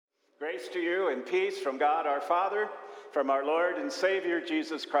Grace to you and peace from God our Father, from our Lord and Savior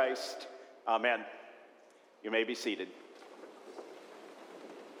Jesus Christ. Amen. You may be seated.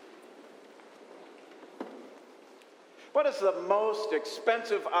 What is the most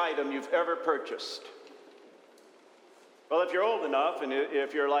expensive item you've ever purchased? Well, if you're old enough, and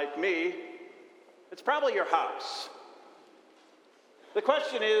if you're like me, it's probably your house. The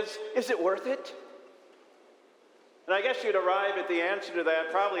question is it worth it? And I guess you'd arrive at the answer to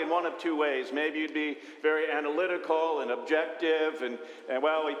that probably in one of two ways. Maybe you'd be very analytical and objective, and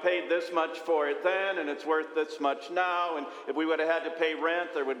well, we paid this much for it then, and it's worth this much now, and if we would have had to pay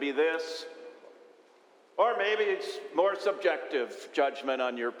rent, there would be this. Or maybe it's more subjective judgment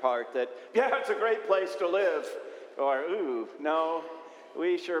on your part that, yeah, it's a great place to live. Or, ooh, no,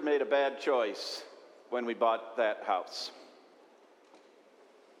 we sure made a bad choice when we bought that house.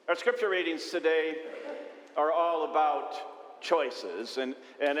 Our scripture readings today are all about choices, and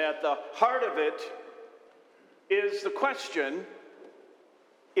at the heart of it is the question,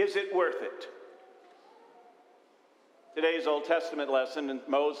 is it worth it? Today's Old Testament lesson,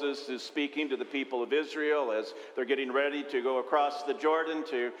 Moses is speaking to the people of Israel as they're getting ready to go across the Jordan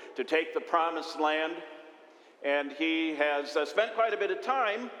to take the promised land, and he has spent quite a bit of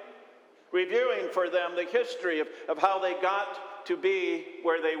time reviewing for them the history of how they got to be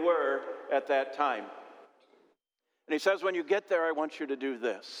where they were at that time. And he says, when you get there, I want you to do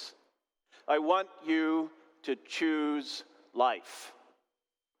this. I want you to choose life.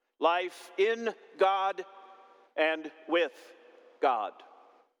 Life in God and with God.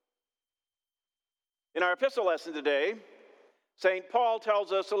 In our epistle lesson today, St. Paul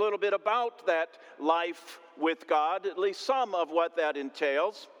tells us a little bit about that life with God, at least some of what that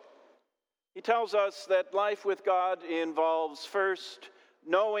entails. He tells us that life with God involves first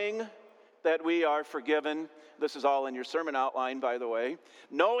knowing that we are forgiven. This is all in your sermon outline, by the way.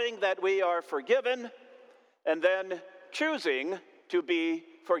 Knowing that we are forgiven, and then choosing to be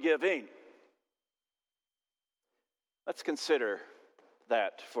forgiving. Let's consider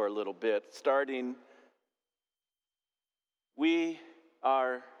that for a little bit. Starting, we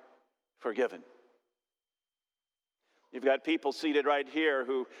are forgiven. You've got people seated right here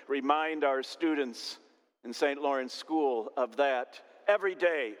who remind our students in St. Lawrence School of that every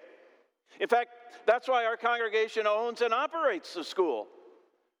day. In fact, that's why our congregation owns and operates the school,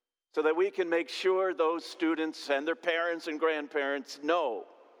 so that we can make sure those students and their parents and grandparents know,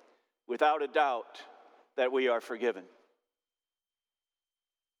 without a doubt, that we are forgiven.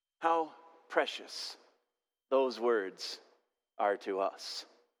 How precious those words are to us.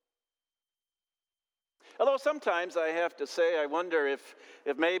 Although sometimes I have to say, I wonder if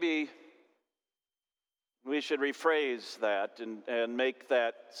maybe we should rephrase that and make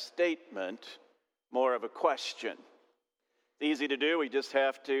that statement more of a question. It's easy to do. We just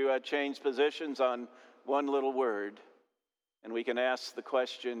have to change positions on one little word, and we can ask the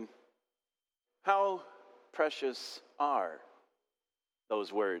question, how precious are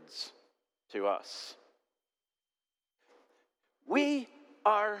those words to us? We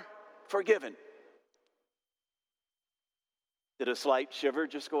are forgiven. Did a slight shiver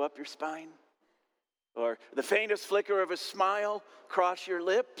just go up your spine? Or the faintest flicker of a smile cross your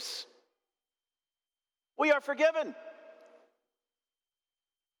lips? We are forgiven.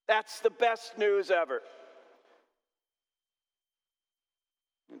 That's the best news ever.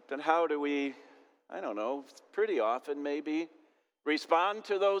 Then how do we, I don't know, pretty often maybe, respond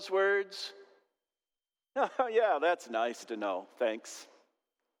to those words? Oh, yeah, that's nice to know, thanks.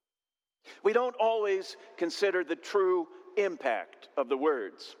 We don't always consider the true impact of the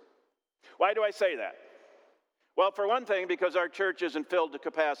words. Why do I say that? Well, for one thing, because our church isn't filled to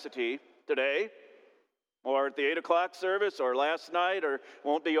capacity today, or at the 8 o'clock service, or last night, or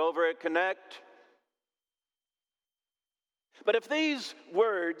won't be over at Connect. But if these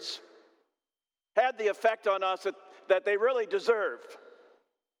words had the effect on us that they really deserve,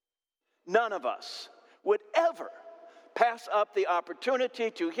 none of us would ever pass up the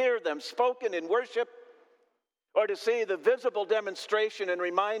opportunity to hear them spoken in worship, or to see the visible demonstration and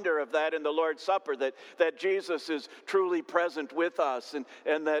reminder of that in the Lord's Supper, that Jesus is truly present with us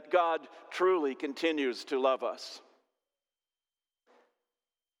and that God truly continues to love us.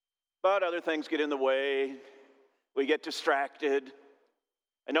 But other things get in the way. We get distracted.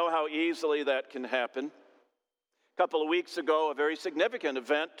 I know how easily that can happen. A couple of weeks ago, a very significant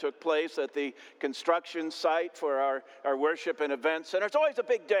event took place at the construction site for our worship and event center. It's always a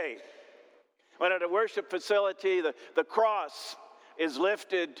big day when at a worship facility, the cross is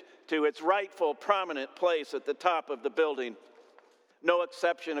lifted to its rightful prominent place at the top of the building. No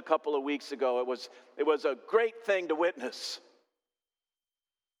exception a couple of weeks ago. It was a great thing to witness.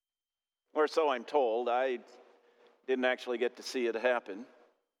 Or so I'm told. I didn't actually get to see it happen.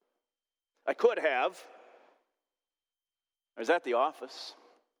 I could have. I was at the office.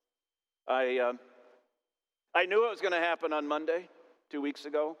 I knew it was going to happen on Monday, 2 weeks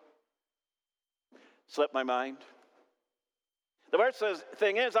ago. Slipped my mind. The worst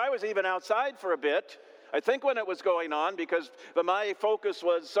thing is, I was even outside for a bit, I think when it was going on, because my focus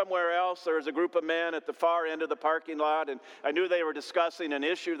was somewhere else. There was a group of men at the far end of the parking lot, and I knew they were discussing an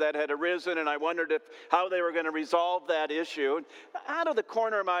issue that had arisen, and I wondered how they were going to resolve that issue. And out of the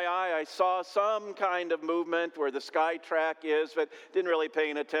corner of my eye, I saw some kind of movement where the Sky Track is, but didn't really pay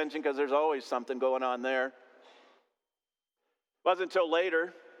any attention because there's always something going on there. It wasn't until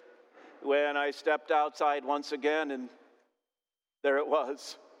later when I stepped outside once again, and there it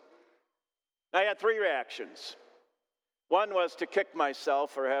was. I had 3 reactions. One was to kick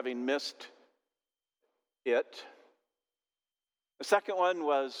myself for having missed it. The second one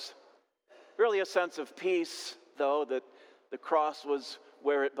was really a sense of peace, though, that the cross was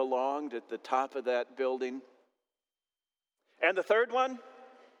where it belonged, at the top of that building. And the third one,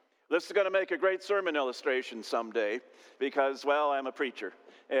 this is going to make a great sermon illustration someday, because, well, I'm a preacher.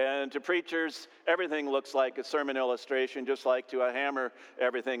 And to preachers, everything looks like a sermon illustration, just like to a hammer,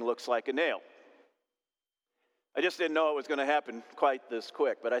 everything looks like a nail. I just didn't know it was going to happen quite this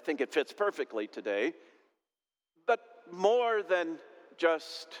quick, but I think it fits perfectly today. But more than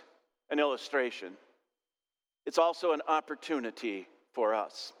just an illustration, it's also an opportunity for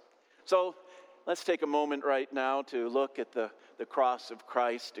us. So let's take a moment right now to look at the cross of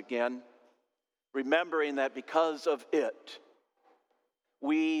Christ again, remembering that because of it,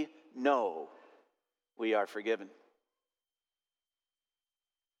 we know we are forgiven.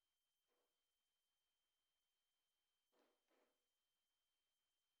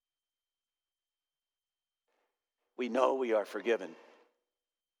 We know we are forgiven.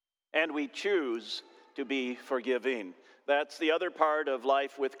 And we choose to be forgiving. That's the other part of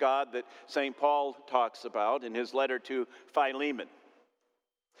life with God that St. Paul talks about in his letter to Philemon.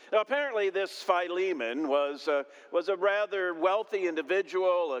 Now, apparently this Philemon was a rather wealthy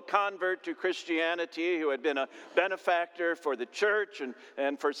individual, a convert to Christianity who had been a benefactor for the church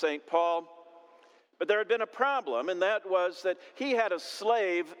and for St. Paul. But there had been a problem, and that was that he had a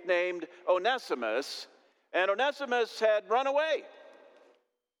slave named Onesimus, and Onesimus had run away.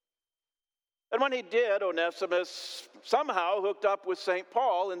 And when he did, Onesimus somehow hooked up with St.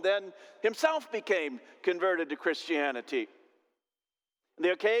 Paul and then himself became converted to Christianity.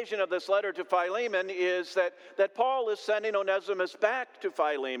 The occasion of this letter to Philemon is that Paul is sending Onesimus back to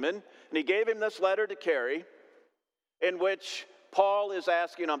Philemon, and he gave him this letter to carry, in which Paul is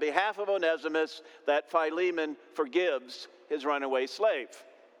asking on behalf of Onesimus that Philemon forgives his runaway slave.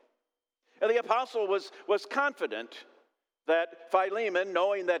 And the apostle was confident that Philemon,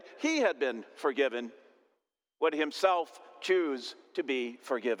 knowing that he had been forgiven, would himself choose to be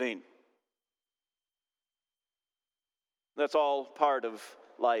forgiving. That's all part of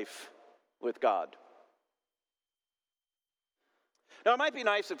life with God. Now, it might be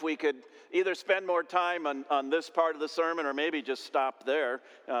nice if we could either spend more time on this part of the sermon or maybe just stop there.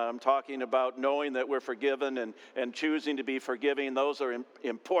 I'm talking about knowing that we're forgiven and choosing to be forgiving. Those are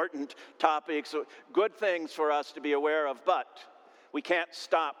important topics, good things for us to be aware of, but we can't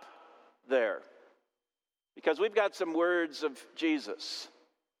stop there because we've got some words of Jesus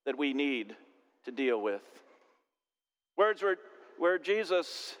that we need to deal with. Words where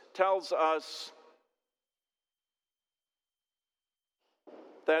Jesus tells us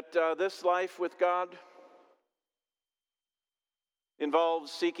that this life with God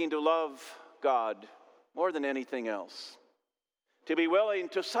involves seeking to love God more than anything else, to be willing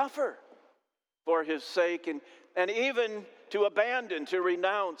to suffer for his sake, and even to abandon, to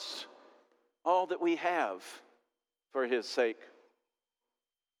renounce all that we have for his sake.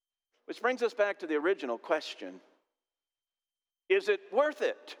 Which brings us back to the original question. Is it worth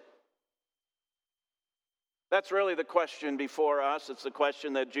it? That's really the question before us. It's the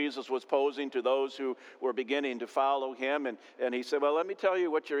question that Jesus was posing to those who were beginning to follow him. And he said, well, let me tell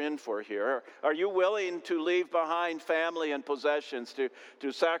you what you're in for here. Are you willing to leave behind family and possessions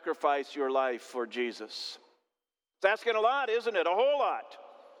to sacrifice your life for Jesus? It's asking a lot, isn't it? A whole lot.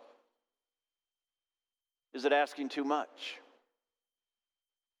 Is it asking too much?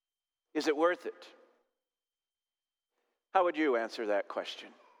 Is it worth it? How would you answer that question?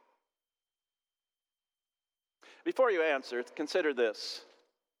 Before you answer, consider this.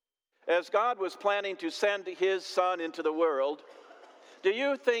 As God was planning to send his Son into the world, do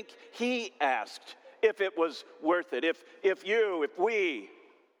you think he asked if it was worth it, if we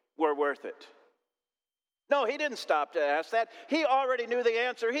were worth it? No, he didn't stop to ask that. He already knew the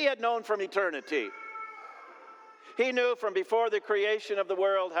answer. He had known from eternity. He knew from before the creation of the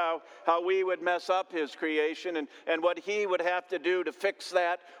world how we would mess up his creation and what he would have to do to fix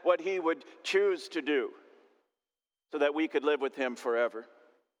that, what he would choose to do so that we could live with him forever.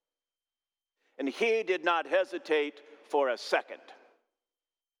 And he did not hesitate for a second,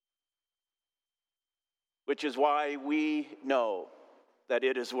 which is why we know that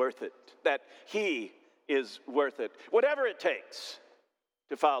it is worth it, that he is worth it, whatever it takes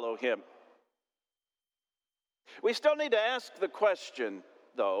to follow him. We still need to ask the question,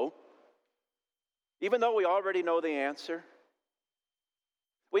 though, even though we already know the answer.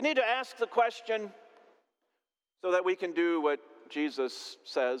 We need to ask the question so that we can do what Jesus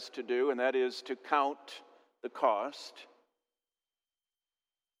says to do, and that is to count the cost.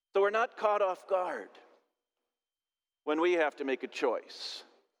 So we're not caught off guard when we have to make a choice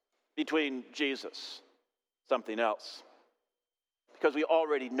between Jesus, something else, because we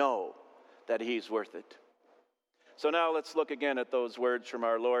already know that he's worth it. So now let's look again at those words from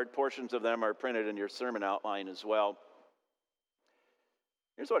our Lord. Portions of them are printed in your sermon outline as well.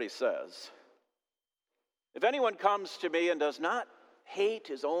 Here's what he says. If anyone comes to me and does not hate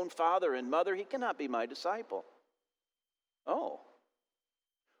his own father and mother, he cannot be my disciple. Oh.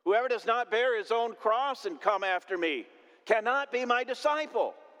 Whoever does not bear his own cross and come after me cannot be my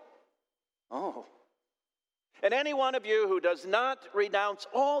disciple. Oh. And any one of you who does not renounce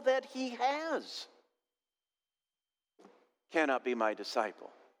all that he has cannot be my disciple.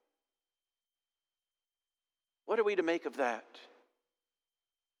 What are we to make of that?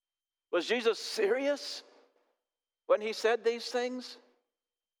 Was Jesus serious when he said these things?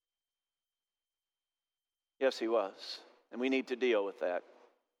 Yes, he was. And we need to deal with that.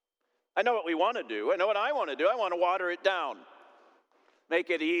 I know what we want to do. I know what I want to do. I want to water it down. Make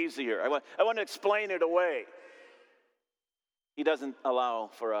it easier. I want to explain it away. He doesn't allow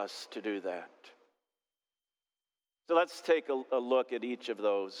for us to do that. So let's take a look at each of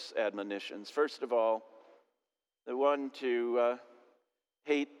those admonitions. First of all, the one to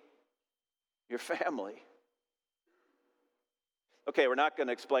hate your family. Okay, we're not going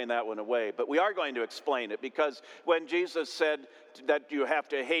to explain that one away, but we are going to explain it, because when Jesus said that you have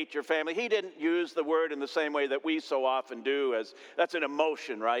to hate your family, he didn't use the word in the same way that we so often do, as that's an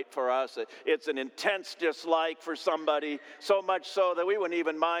emotion, right, for us. It's an intense dislike for somebody, so much so that we wouldn't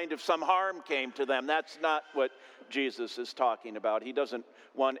even mind if some harm came to them. That's not what Jesus is talking about. He doesn't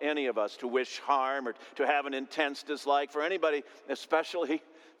want any of us to wish harm or to have an intense dislike for anybody, especially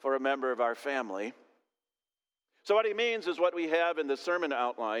for a member of our family. So what he means is what we have in the sermon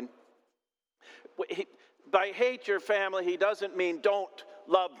outline. By hate your family, he doesn't mean don't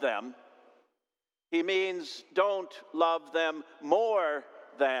love them. He means don't love them more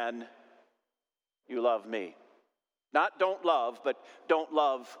than you love me. Not don't love, but don't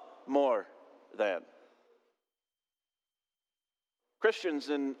love more than. Christians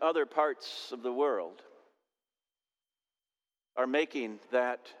in other parts of the world are making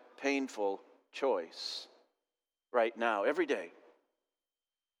that painful choice right now, every day.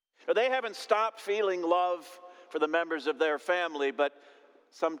 They haven't stopped feeling love for the members of their family, but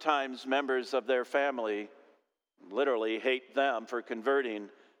sometimes members of their family literally hate them for converting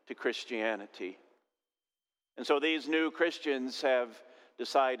to Christianity. And so these new Christians have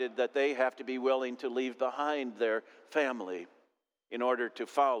decided that they have to be willing to leave behind their family in order to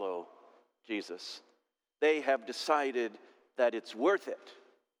follow Jesus. They have decided that it's worth it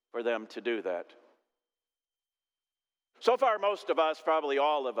for them to do that. So far, most of us, probably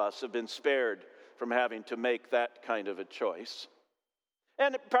all of us, have been spared from having to make that kind of a choice.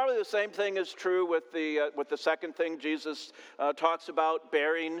 And probably the same thing is true with the second thing Jesus talks about,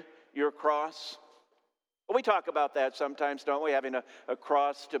 bearing your cross. Well, we talk about that sometimes, don't we? Having a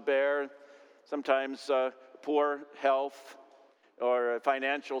cross to bear, sometimes poor health, or a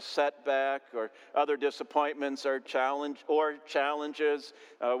financial setback, or other disappointments or challenges.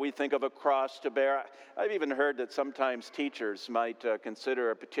 We think of a cross to bear. I've even heard that sometimes teachers might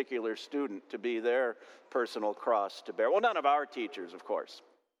consider a particular student to be their personal cross to bear. Well, none of our teachers, of course.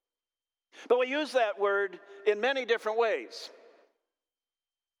 But we use that word in many different ways.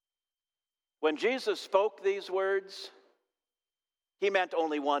 When Jesus spoke these words, he meant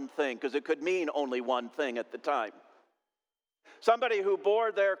only one thing, because it could mean only one thing at the time. Somebody who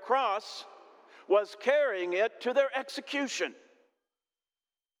bore their cross was carrying it to their execution,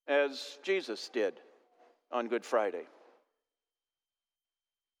 as Jesus did on Good Friday.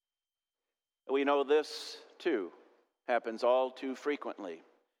 We know this, too, happens all too frequently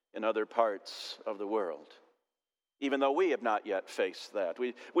in other parts of the world, even though we have not yet faced that.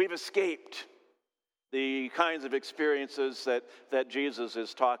 We've escaped the kinds of experiences that Jesus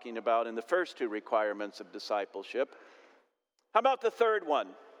is talking about in the first two requirements of discipleship. How about the third one?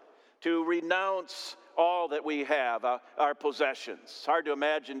 To renounce all that we have, our possessions. Hard to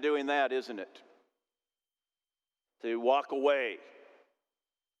imagine doing that, isn't it? To walk away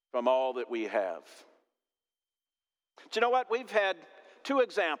from all that we have. But you know what? We've had two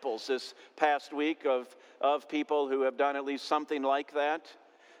examples this past week of people who have done at least something like that.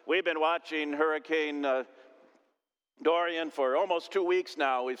 We've been watching Hurricane Dorian for almost 2 weeks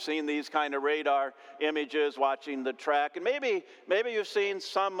now. We've seen these kind of radar images, watching the track. And maybe you've seen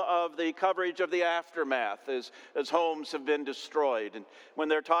some of the coverage of the aftermath as homes have been destroyed. And when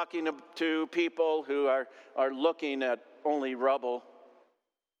they're talking to people who are looking at only rubble,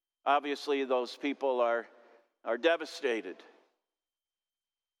 obviously those people are devastated.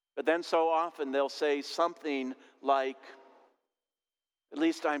 But then so often they'll say something like, "At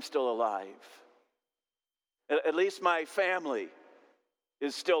least I'm still alive. At least my family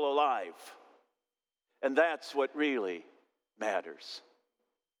is still alive." And that's what really matters.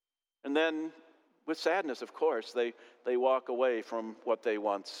 And then, with sadness, of course, they walk away from what they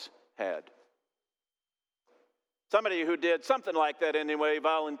once had. Somebody who did something like that anyway,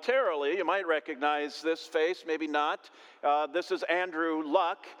 voluntarily, you might recognize this face, maybe not. This is Andrew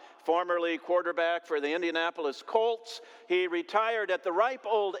Luck, formerly quarterback for the Indianapolis Colts. He retired at the ripe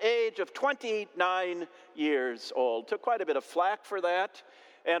old age of 29 years old. Took quite a bit of flack for that.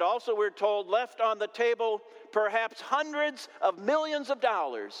 And also, we're told, left on the table perhaps hundreds of millions of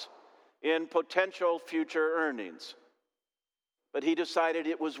dollars in potential future earnings. But he decided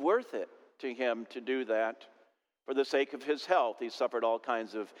it was worth it to him to do that for the sake of his health. He suffered all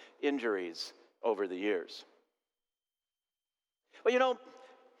kinds of injuries over the years. Well, you know,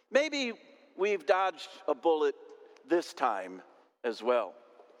 maybe we've dodged a bullet this time as well.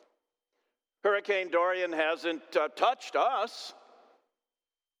 Hurricane Dorian hasn't touched us.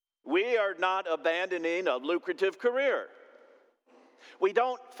 We are not abandoning a lucrative career. We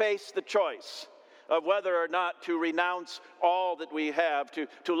don't face the choice of whether or not to renounce all that we have, to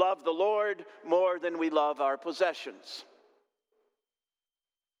love the Lord more than we love our possessions.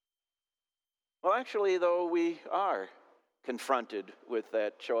 Well, actually, though, we are confronted with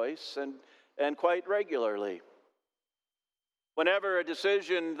that choice, and quite regularly. Whenever a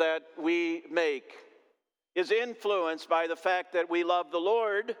decision that we make is influenced by the fact that we love the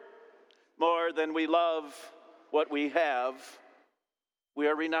Lord more than we love what we have, we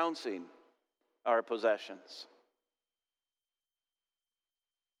are renouncing our possessions.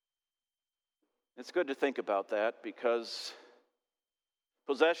 It's good to think about that, because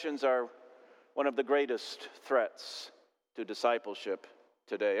possessions are one of the greatest threats to discipleship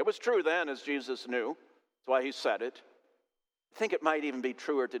today. It was true then, as Jesus knew. That's why he said it. I think it might even be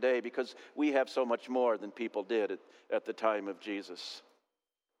truer today, because we have so much more than people did at the time of Jesus.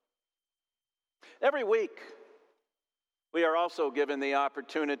 Every week, we are also given the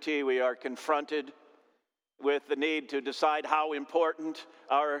opportunity, we are confronted with the need to decide how important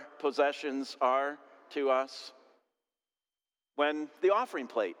our possessions are to us when the offering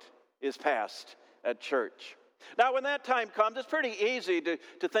plate is passed at church. Now, when that time comes, it's pretty easy to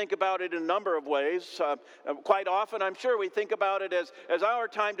think about it in a number of ways. Quite often, I'm sure we think about it as our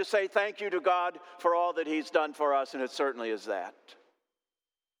time to say thank you to God for all that he's done for us, and it certainly is that.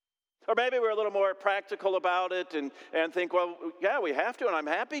 Or maybe we're a little more practical about it and think, well, yeah, we have to, and I'm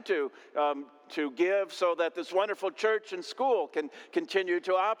happy to give so that this wonderful church and school can continue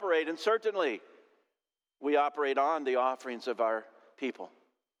to operate. And certainly, we operate on the offerings of our people.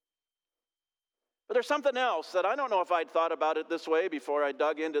 But there's something else that I don't know if I'd thought about it this way before I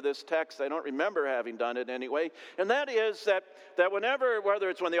dug into this text. I don't remember having done it anyway. And that is that whenever, whether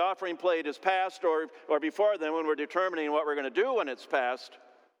it's when the offering plate is passed or before then, when we're determining what we're going to do when it's passed,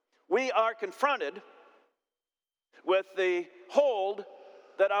 we are confronted with the hold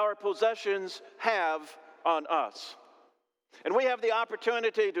that our possessions have on us. And we have the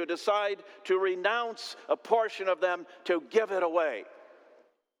opportunity to decide to renounce a portion of them, to give it away.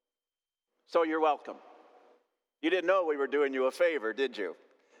 So you're welcome. You didn't know we were doing you a favor, did you,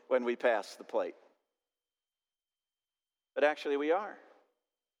 when we passed the plate? But actually we are.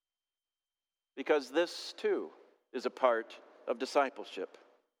 Because this, too, is a part of discipleship.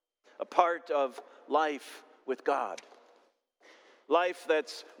 A part of life with God. Life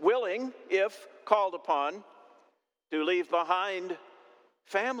that's willing, if called upon, to leave behind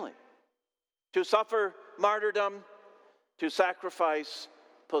family, to suffer martyrdom, to sacrifice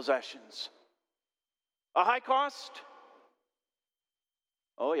possessions. A high cost?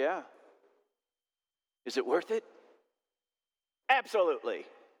 Oh, yeah. Is it worth it? Absolutely.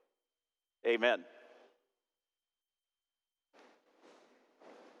 Amen.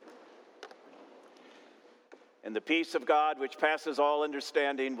 And the peace of God, which passes all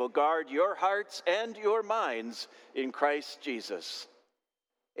understanding, will guard your hearts and your minds in Christ Jesus.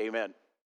 Amen.